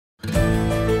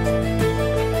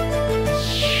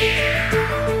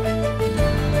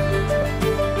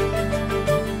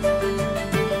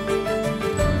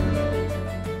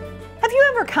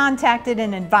contacted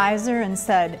an advisor and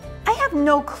said, "I have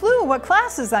no clue what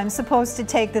classes I'm supposed to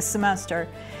take this semester"?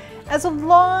 As a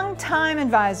long-time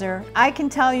advisor, I can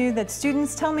tell you that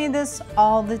students tell me this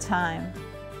all the time.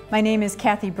 My name is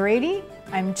Kathy Brady.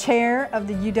 I'm chair of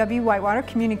the UW-Whitewater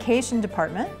Communication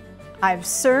Department. I've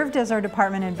served as our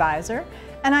department advisor,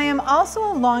 and I am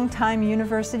also a longtime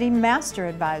university master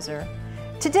advisor.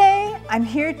 Today, I'm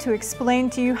here to explain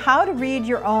to you how to read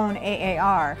your own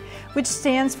AAR, which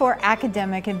stands for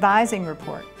Academic Advising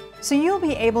Report, so you'll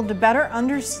be able to better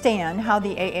understand how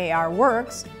the AAR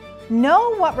works,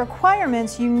 know what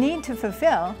requirements you need to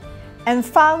fulfill, and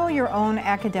follow your own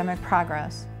academic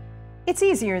progress. It's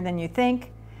easier than you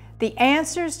think. The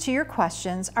answers to your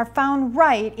questions are found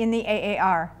right in the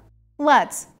AAR.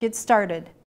 Let's get started.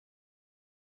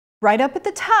 Right up at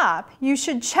the top, you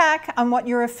should check on what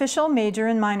your official major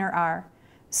and minor are.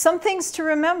 Some things to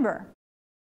remember.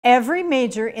 Every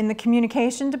major in the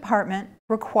communication department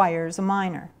requires a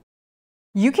minor.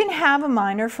 You can have a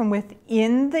minor from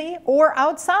within the or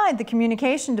outside the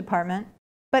communication department,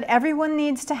 but everyone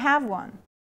needs to have one.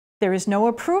 There is no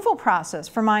approval process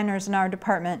for minors in our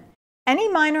department. Any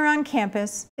minor on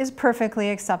campus is perfectly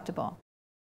acceptable.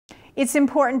 It's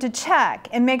important to check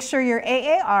and make sure your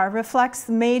AAR reflects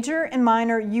the major and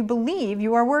minor you believe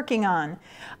you are working on.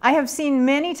 I have seen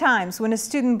many times when a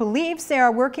student believes they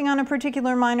are working on a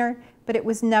particular minor, but it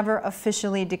was never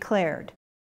officially declared.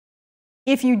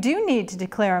 If you do need to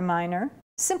declare a minor,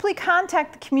 simply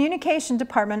contact the communication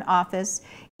department office,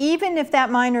 even if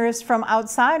that minor is from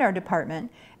outside our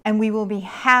department, and we will be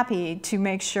happy to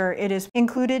make sure it is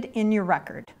included in your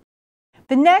record.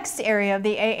 The next area of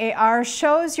the AAR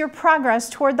shows your progress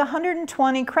toward the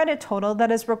 120 credit total that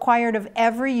is required of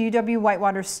every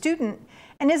UW-Whitewater student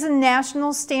and is a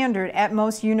national standard at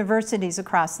most universities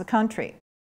across the country.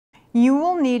 You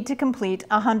will need to complete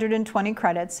 120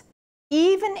 credits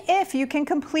even if you can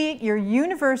complete your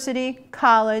university,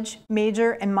 college,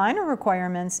 major, and minor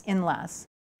requirements in less.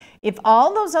 If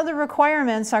all those other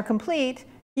requirements are complete,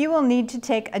 you will need to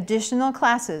take additional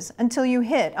classes until you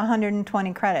hit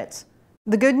 120 credits.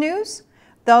 The good news?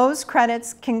 Those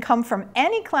credits can come from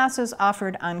any classes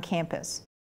offered on campus.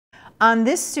 On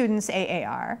this student's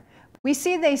AAR, we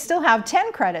see they still have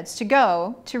 10 credits to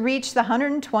go to reach the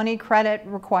 120 credit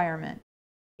requirement.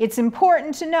 It's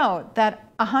important to note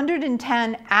that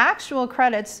 110 actual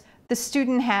credits the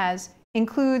student has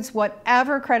includes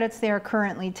whatever credits they are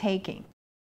currently taking.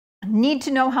 Need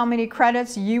to know how many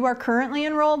credits you are currently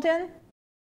enrolled in?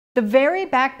 The very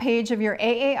back page of your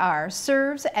AAR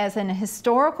serves as an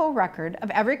historical record of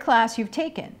every class you've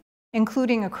taken,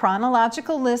 including a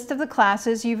chronological list of the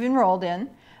classes you've enrolled in,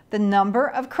 the number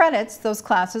of credits those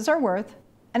classes are worth,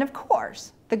 and of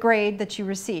course, the grade that you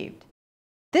received.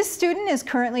 This student is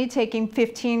currently taking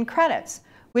 15 credits,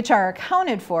 which are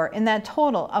accounted for in that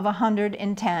total of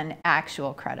 110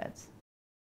 actual credits.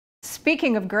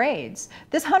 Speaking of grades,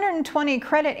 this 120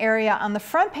 credit area on the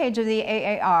front page of the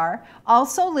AAR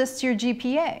also lists your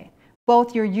GPA,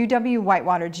 both your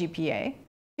UW-Whitewater GPA,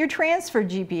 your transfer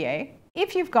GPA,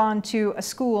 if you've gone to a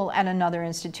school at another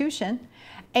institution,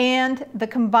 and the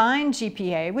combined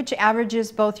GPA, which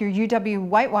averages both your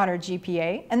UW-Whitewater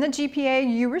GPA and the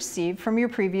GPA you received from your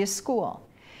previous school.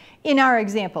 In our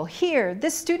example here,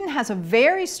 this student has a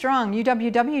very strong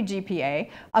UWW GPA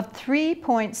of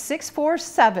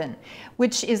 3.647,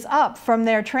 which is up from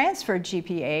their transfer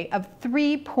GPA of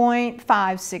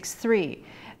 3.563.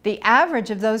 The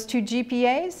average of those two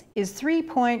GPAs is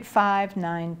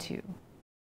 3.592.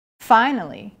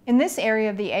 Finally, in this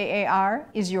area of the AAR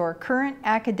is your current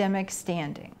academic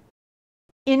standing.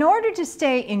 In order to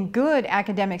stay in good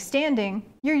academic standing,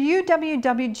 your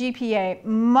UWW GPA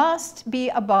must be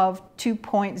above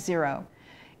 2.0.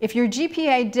 If your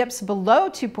GPA dips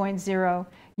below 2.0,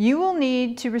 you will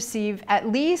need to receive at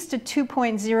least a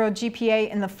 2.0 GPA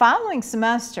in the following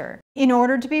semester in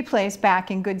order to be placed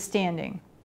back in good standing.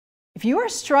 If you are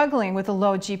struggling with a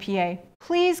low GPA,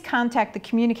 please contact the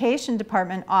communication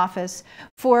department office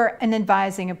for an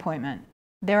advising appointment.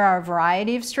 There are a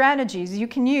variety of strategies you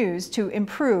can use to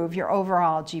improve your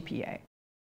overall GPA.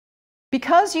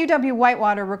 Because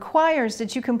UW-Whitewater requires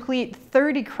that you complete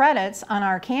 30 credits on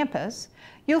our campus,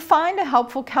 you'll find a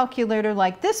helpful calculator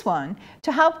like this one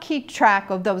to help keep track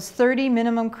of those 30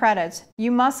 minimum credits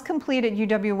you must complete at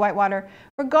UW-Whitewater,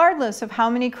 regardless of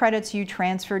how many credits you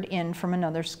transferred in from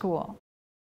another school.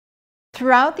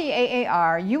 Throughout the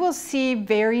AAR, you will see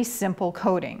very simple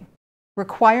coding.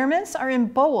 Requirements are in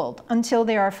bold until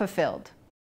they are fulfilled.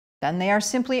 Then they are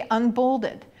simply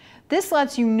unbolded. This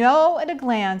lets you know at a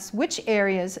glance which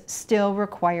areas still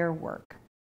require work.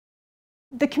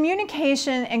 The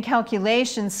Communication and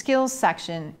Calculation Skills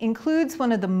section includes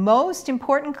one of the most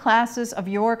important classes of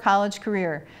your college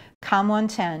career, COMM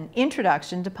 110,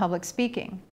 Introduction to Public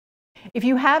Speaking. If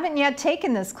you haven't yet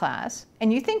taken this class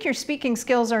and you think your speaking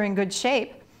skills are in good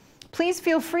shape, please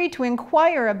feel free to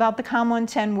inquire about the COMM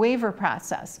 110 waiver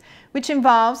process, which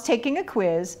involves taking a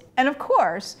quiz and, of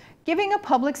course, giving a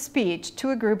public speech to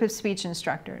a group of speech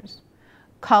instructors.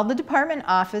 Call the department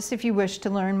office if you wish to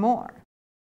learn more.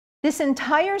 This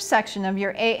entire section of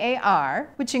your AAR,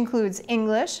 which includes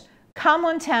English, COMM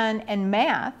 110, and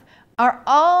Math, are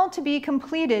all to be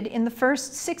completed in the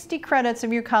first 60 credits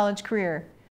of your college career.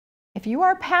 If you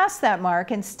are past that mark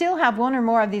and still have one or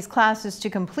more of these classes to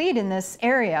complete in this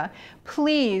area,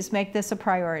 please make this a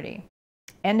priority.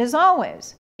 And as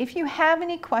always, if you have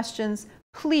any questions,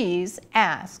 please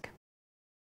ask.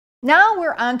 Now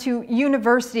we're on to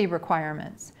university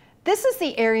requirements. This is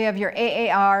the area of your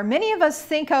AAR many of us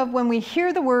think of when we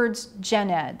hear the words Gen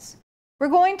Eds. We're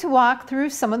going to walk through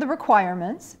some of the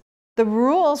requirements, the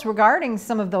rules regarding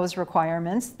some of those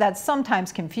requirements that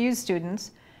sometimes confuse students,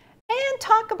 and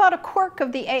talk about a quirk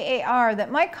of the AAR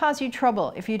that might cause you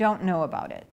trouble if you don't know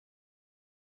about it.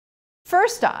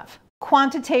 First off,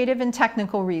 quantitative and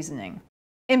technical reasoning.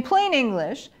 In plain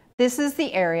English, this is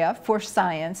the area for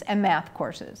science and math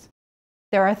courses.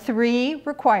 There are 3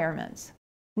 requirements.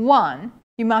 1,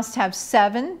 you must have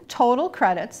 7 total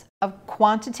credits of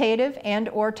quantitative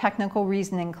and/or technical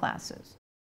reasoning classes.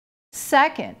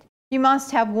 Second, you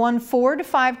must have 1 4 to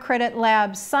 5 credit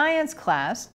lab science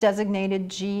class designated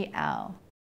GL.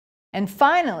 And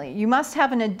finally, you must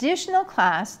have an additional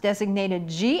class designated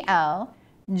GL,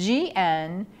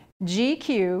 GN,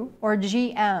 GQ, or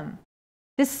GM.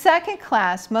 This second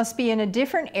class must be in a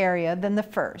different area than the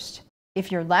first. If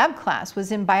your lab class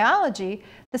was in biology,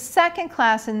 the second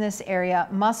class in this area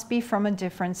must be from a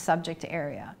different subject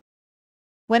area.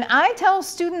 When I tell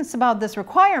students about this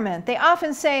requirement, they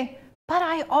often say, "But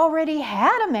I already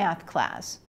had a math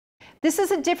class." This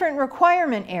is a different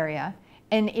requirement area,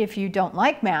 and if you don't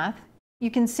like math, you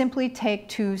can simply take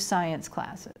 2 science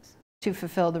classes to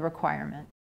fulfill the requirement.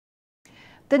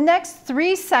 The next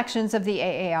 3 sections of the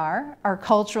AAR are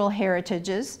cultural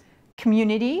heritages,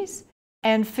 communities,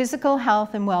 and physical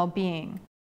health and well-being.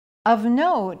 Of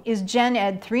note is Gen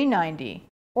Ed 390,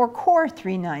 or Core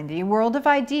 390, World of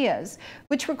Ideas,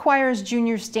 which requires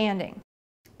junior standing.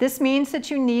 This means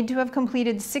that you need to have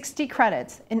completed 60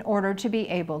 credits in order to be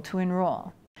able to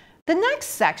enroll. The next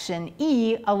section,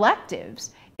 E, Electives,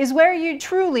 is where you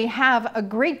truly have a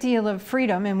great deal of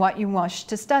freedom in what you wish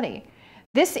to study.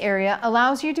 This area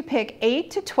allows you to pick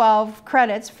 8 to 12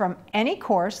 credits from any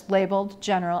course labeled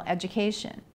General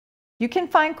Education. You can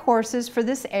find courses for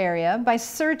this area by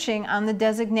searching on the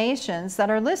designations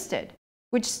that are listed,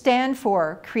 which stand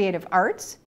for Creative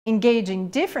Arts, Engaging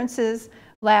Differences,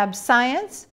 Lab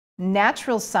Science,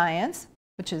 Natural Science,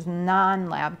 which is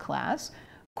non-lab class,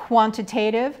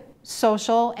 Quantitative,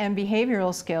 Social and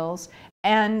Behavioral Skills,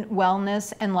 and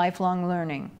Wellness and Lifelong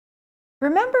Learning.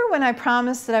 Remember when I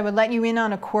promised that I would let you in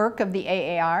on a quirk of the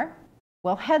AAR?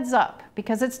 Well, heads up,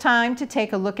 because it's time to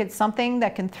take a look at something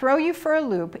that can throw you for a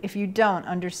loop if you don't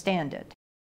understand it.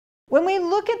 When we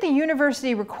look at the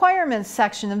university requirements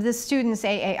section of this student's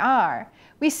AAR,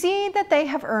 we see that they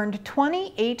have earned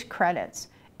 28 credits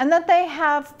and that they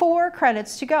have 4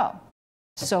 credits to go.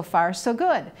 So far, so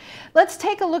good. Let's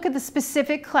take a look at the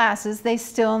specific classes they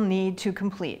still need to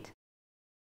complete.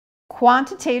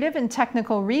 Quantitative and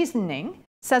technical reasoning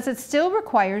says it still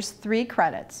requires 3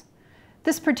 credits.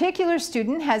 This particular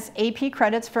student has AP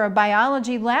credits for a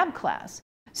biology lab class,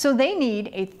 so they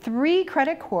need a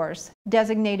 3-credit course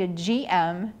designated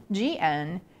GM,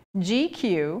 GN,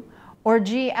 GQ, or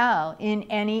GL in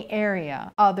any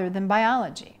area other than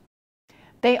biology.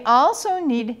 They also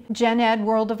need Gen Ed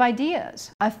World of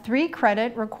Ideas, a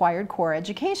 3-credit required core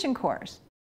education course.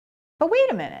 But wait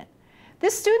a minute,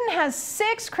 this student has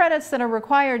 6 credits that are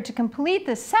required to complete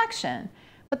this section,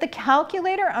 but the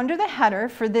calculator under the header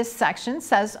for this section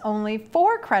says only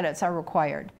 4 credits are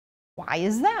required. Why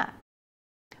is that?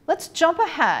 Let's jump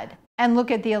ahead and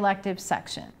look at the electives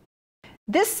section.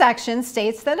 This section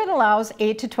states that it allows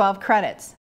 8 to 12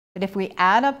 credits. But if we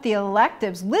add up the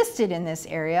electives listed in this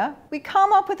area, we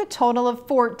come up with a total of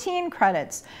 14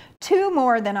 credits, 2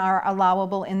 more than are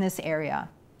allowable in this area.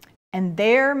 And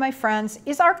there, my friends,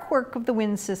 is our quirk of the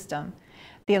WIN system.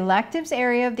 The electives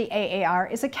area of the AAR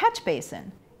is a catch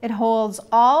basin. It holds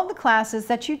all the classes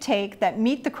that you take that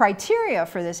meet the criteria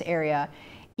for this area,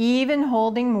 even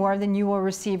holding more than you will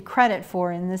receive credit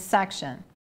for in this section.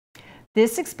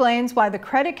 This explains why the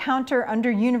credit counter under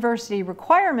university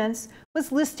requirements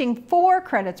was listing 4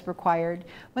 credits required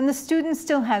when the student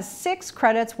still has 6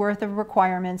 credits worth of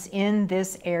requirements in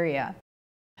this area.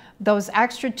 Those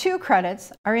extra 2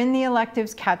 credits are in the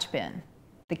electives catch bin.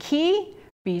 The key?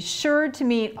 Be sure to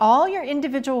meet all your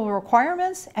individual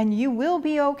requirements and you will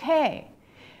be okay.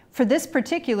 For this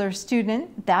particular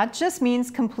student, that just means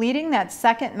completing that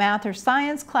second math or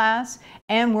science class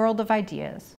and World of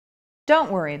Ideas.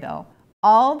 Don't worry though,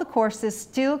 all the courses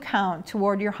still count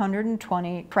toward your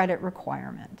 120 credit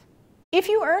requirement. If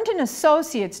you earned an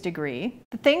associate's degree,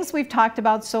 the things we've talked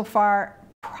about so far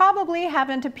probably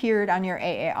haven't appeared on your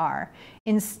AAR.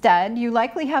 Instead, you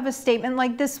likely have a statement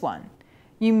like this one.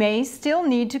 You may still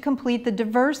need to complete the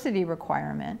diversity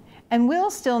requirement and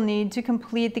will still need to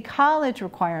complete the college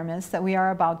requirements that we are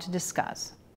about to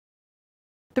discuss.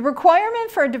 The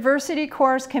requirement for a diversity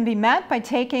course can be met by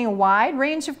taking a wide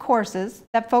range of courses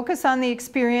that focus on the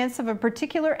experience of a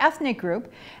particular ethnic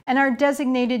group and are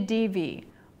designated DV.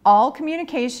 All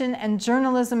communication and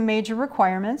journalism major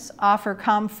requirements offer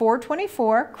COMM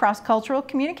 424 cross-cultural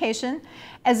communication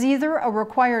as either a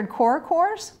required core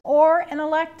course or an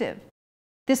elective.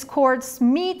 This course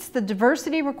meets the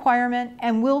diversity requirement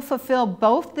and will fulfill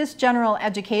both this general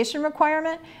education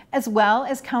requirement as well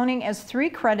as counting as 3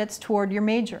 credits toward your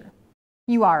major.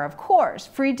 You are, of course,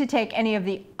 free to take any of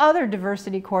the other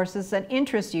diversity courses that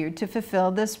interest you to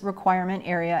fulfill this requirement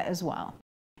area as well.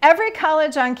 Every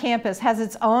college on campus has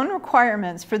its own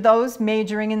requirements for those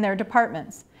majoring in their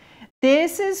departments.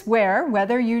 This is where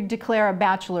whether you declare a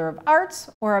Bachelor of Arts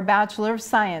or a Bachelor of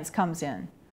Science comes in.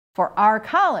 For our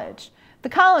college, the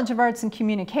College of Arts and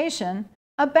Communication,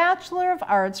 a Bachelor of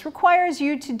Arts requires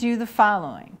you to do the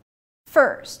following.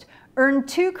 First, earn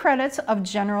 2 credits of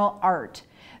general art.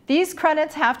 These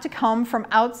credits have to come from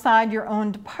outside your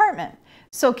own department,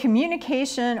 so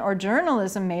communication or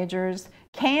journalism majors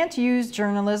can't use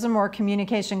journalism or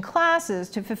communication classes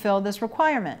to fulfill this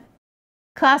requirement.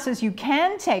 Classes you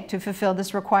can take to fulfill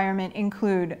this requirement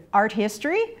include art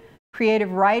history,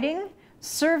 creative writing,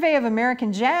 survey of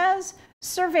American jazz,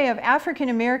 survey of African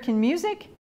American music,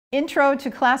 intro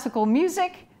to classical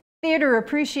music, theater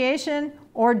appreciation,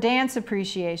 or dance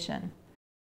appreciation.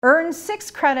 Earn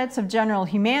 6 credits of general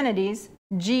humanities,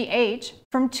 GH,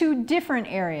 from 2 different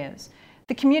areas.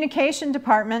 The communication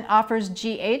department offers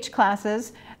GH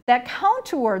classes that count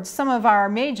towards some of our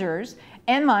majors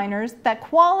and minors that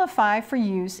qualify for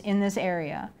use in this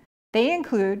area. They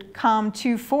include COMM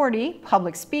 240,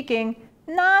 public speaking,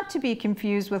 not to be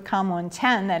confused with COMM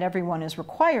 110 that everyone is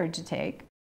required to take,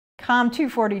 COMM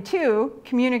 242,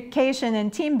 communication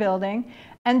and team building,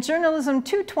 and Journalism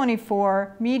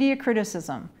 224, media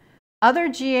criticism. Other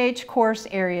GH course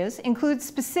areas include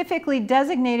specifically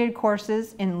designated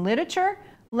courses in literature,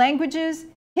 languages,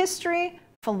 history,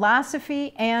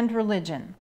 philosophy, and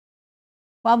religion.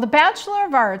 While the Bachelor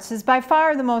of Arts is by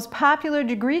far the most popular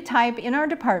degree type in our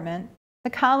department, the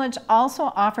college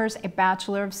also offers a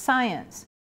Bachelor of Science.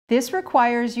 This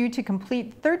requires you to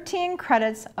complete 13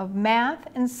 credits of math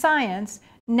and science,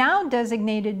 now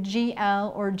designated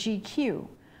GL or GQ.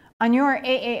 On your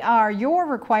AAR, your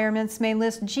requirements may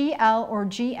list GL or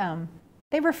GM.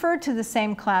 They refer to the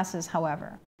same classes,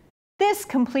 however. This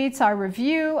completes our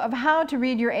review of how to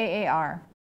read your AAR.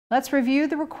 Let's review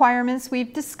the requirements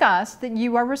we've discussed that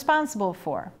you are responsible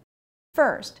for.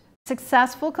 First,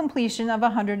 successful completion of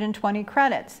 120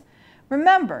 credits.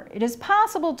 Remember, it is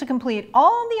possible to complete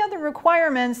all the other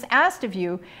requirements asked of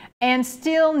you and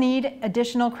still need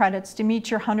additional credits to meet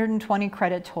your 120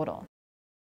 credit total.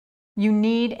 You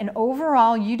need an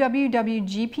overall UWW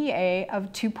GPA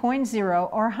of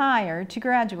 2.0 or higher to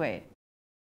graduate.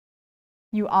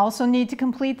 You also need to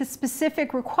complete the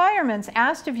specific requirements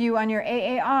asked of you on your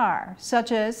AAR,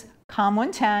 such as COMM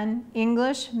 110,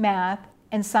 English, Math,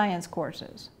 and Science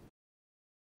courses.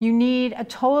 You need a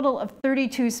total of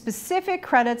 32 specific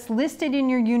credits listed in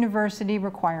your university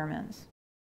requirements.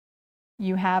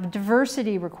 You have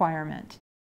diversity requirement.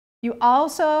 You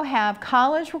also have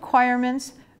college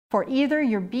requirements for either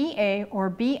your BA or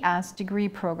BS degree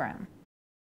program.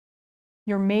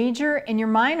 Your major and your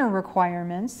minor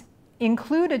requirements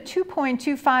include a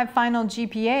 2.25 final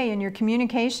GPA in your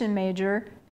communication major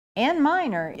and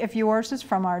minor if yours is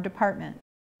from our department.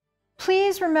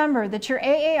 Please remember that your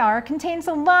AAR contains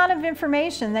a lot of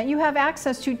information that you have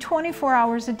access to 24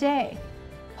 hours a day.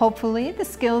 Hopefully, the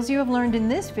skills you have learned in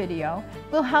this video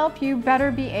will help you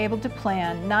better be able to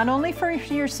plan not only for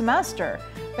your semester,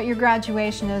 but your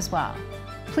graduation as well.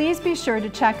 Please be sure to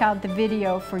check out the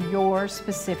video for your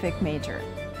specific major.